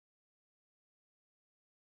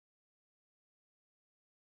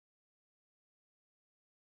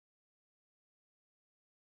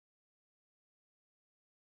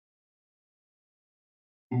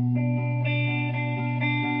There's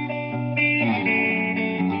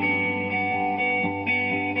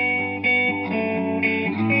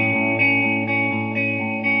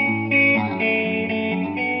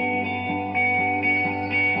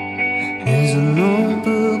a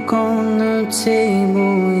notebook on the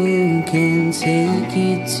table, you can take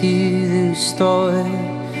it to the store,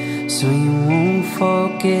 so you won't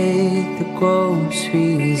forget the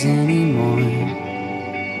groceries anymore.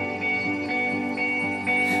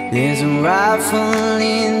 There's a rifle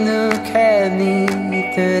in the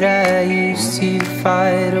cabinet that I used to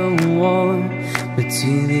fight a war, but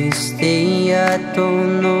to this day I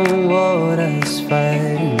don't know what I was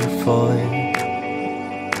fighting for.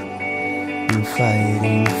 I'm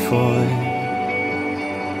fighting for.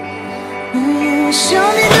 Show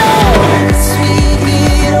me love as we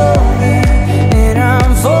get older, and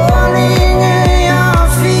I'm falling at your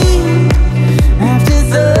feet. After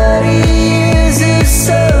 30 years of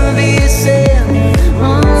service and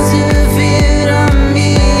months of it on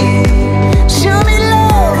me. Show me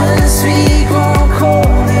love as we grow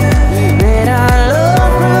colder, that our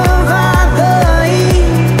love provide the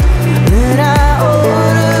heat, that our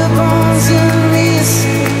older bones are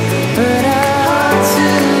missing, but our hearts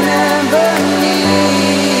will never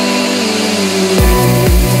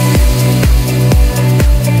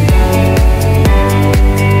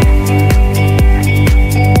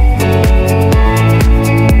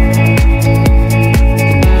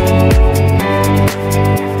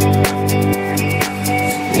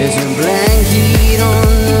There's a blanket on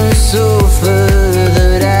the sofa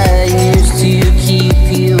that I used to keep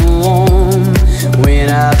you warm. When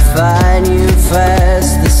I find you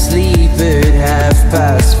fast asleep at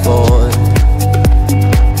 4:30.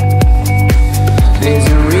 There's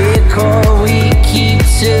a record we keep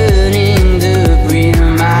turning to bring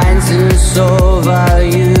minds and solve our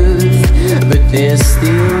youth, but there's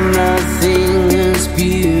still nothing as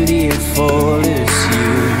beautiful as you.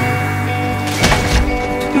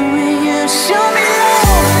 Show me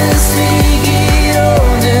love as we get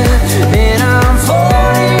older, and I'm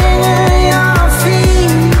falling at your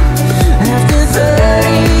feet. After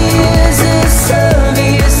 30 years of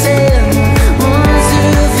service and months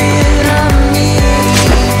of it on me.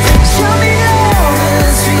 Show me love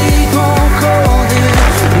as we grow colder,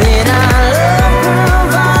 that our love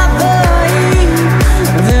provide the heat,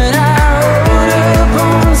 that our older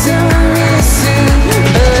bones are missing.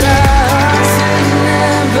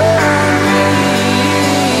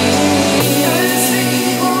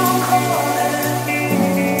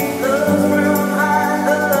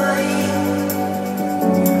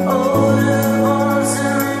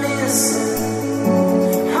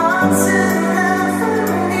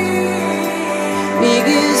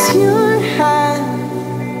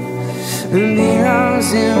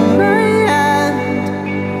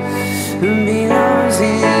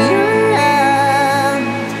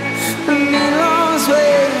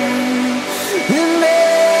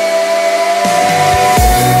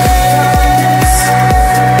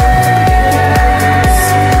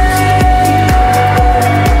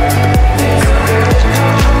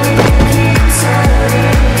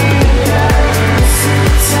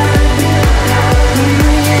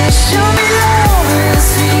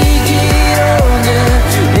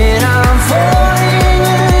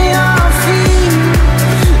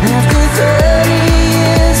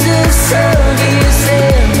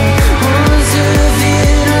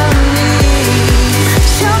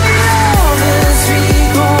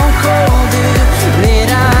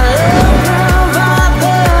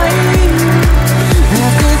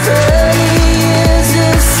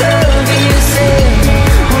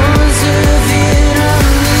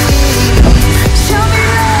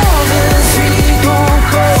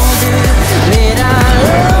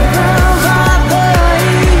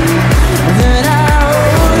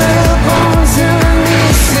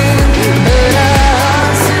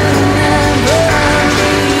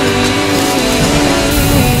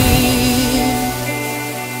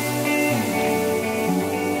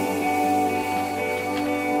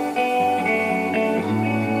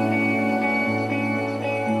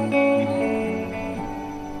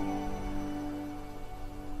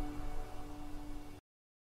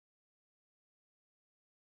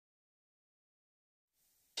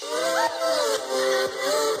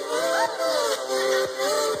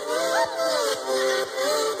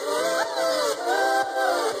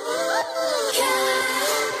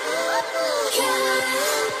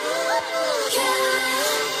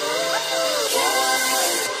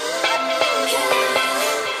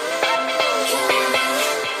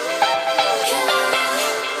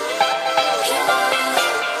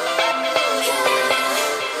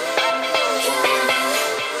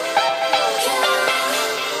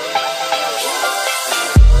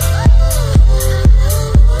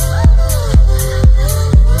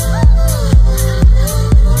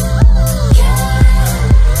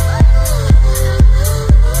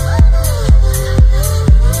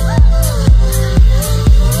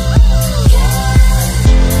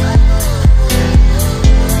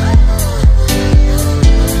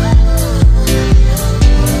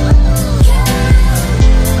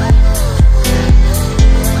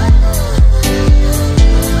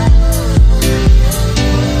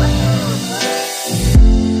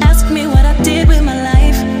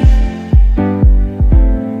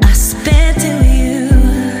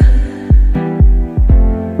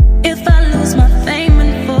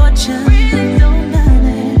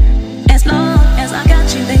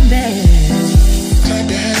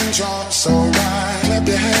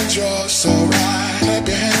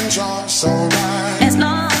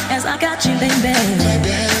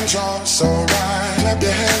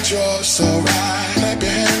 you're so right. Clap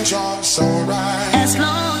your hands, you're so right. As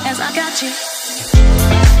long as I got you.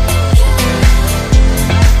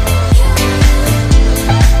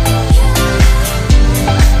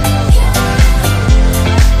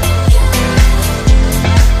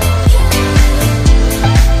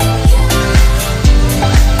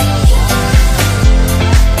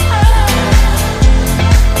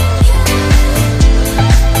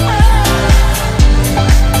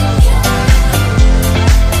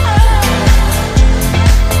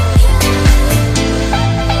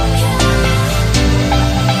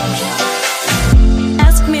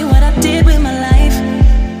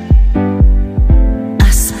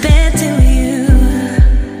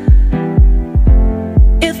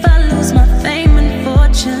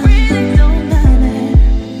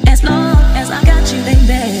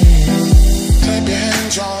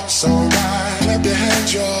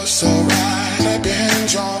 You're so right. Clap your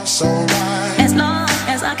hands, you're so right. As long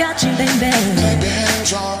as I got you, baby. Clap your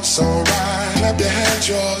hands, you're so right. Clap your hands,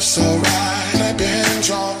 you're so right. Clap your hands,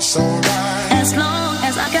 you're so right. As long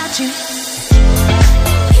as I got you.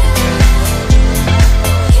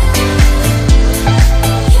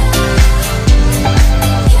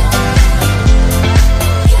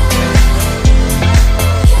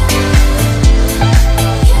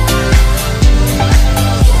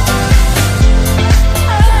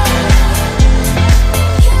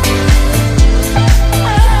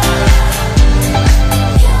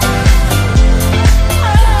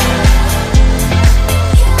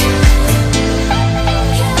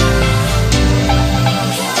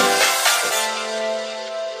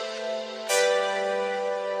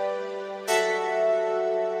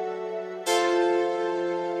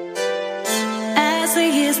 As the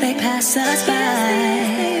years they pass us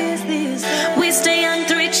by, we stay young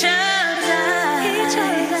through each other's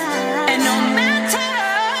eyes. And no matter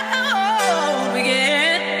how old we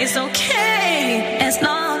get, it's okay as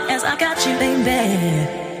long as I got you, baby.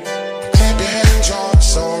 Clap your hands, you're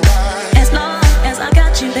so right. As long as I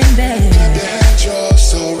got you, baby. Clap your hands, you're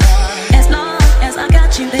so right. As long as I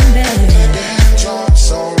got you, baby. Clap your hands, you're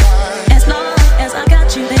so right. As long as I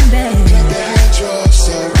got you, baby. Clap your hands, you're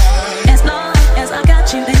so right. As long as I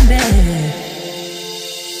got you, baby.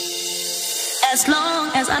 As long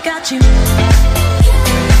as I got you. As long as I got you.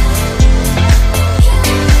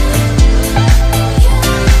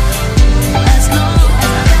 As long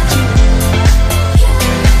as I got you.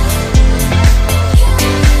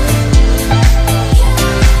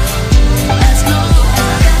 As long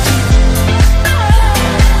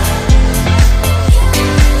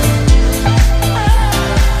as I got you.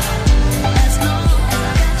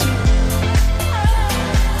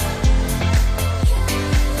 As long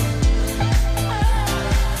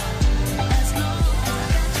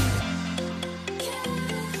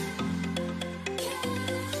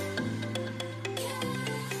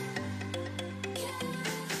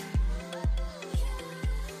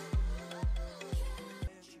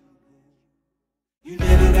You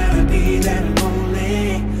never gotta be that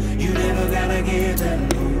lonely. You never gotta get that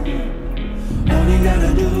low. All you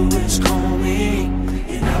gotta do is call me.